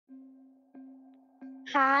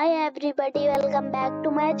Hi everybody, welcome back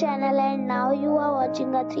to my channel, and now you are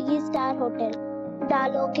watching a 3-star hotel.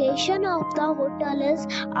 The location of the hotel is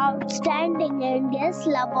outstanding and guests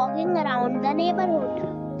love walking around the neighborhood.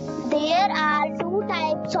 There are two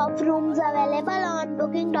types of rooms available on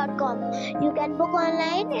booking.com. You can book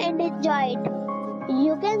online and enjoy it.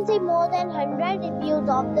 You can see more than 100 reviews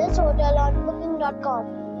of this hotel on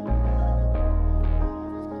booking.com.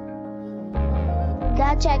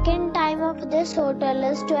 The check-in time of this hotel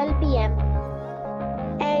is 12 p.m.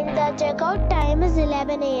 and the checkout time is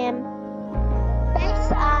 11 a.m.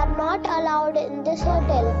 Pets are not allowed in this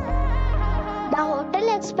hotel. The hotel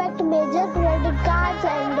accepts major credit cards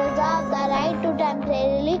and reserves the right to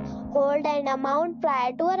temporarily hold an amount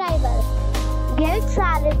prior to arrival. Guests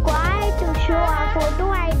are required to show a photo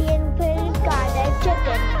ID and credit card at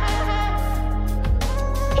check-in.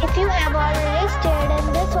 If you have already stayed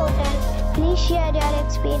in this hotel, please share your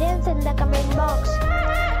experience in the comment box.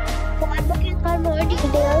 For booking or more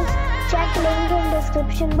details, check link in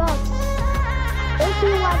description box. If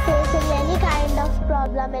you are facing any kind of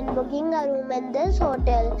problem in booking a room in this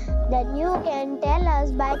hotel, then you can tell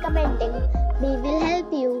us by commenting. We will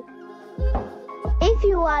help you. If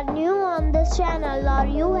you are new on this channel or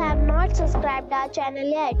you have not subscribed our channel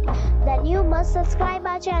yet, then you must subscribe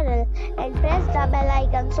our channel and press the bell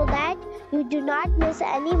icon so that you do not miss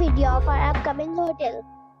any video of our upcoming hotel.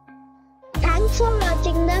 Thanks for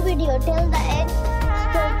watching the video till the end.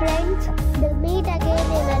 So friends, we'll meet again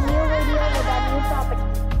in a new video with a new property.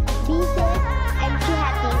 Be safe.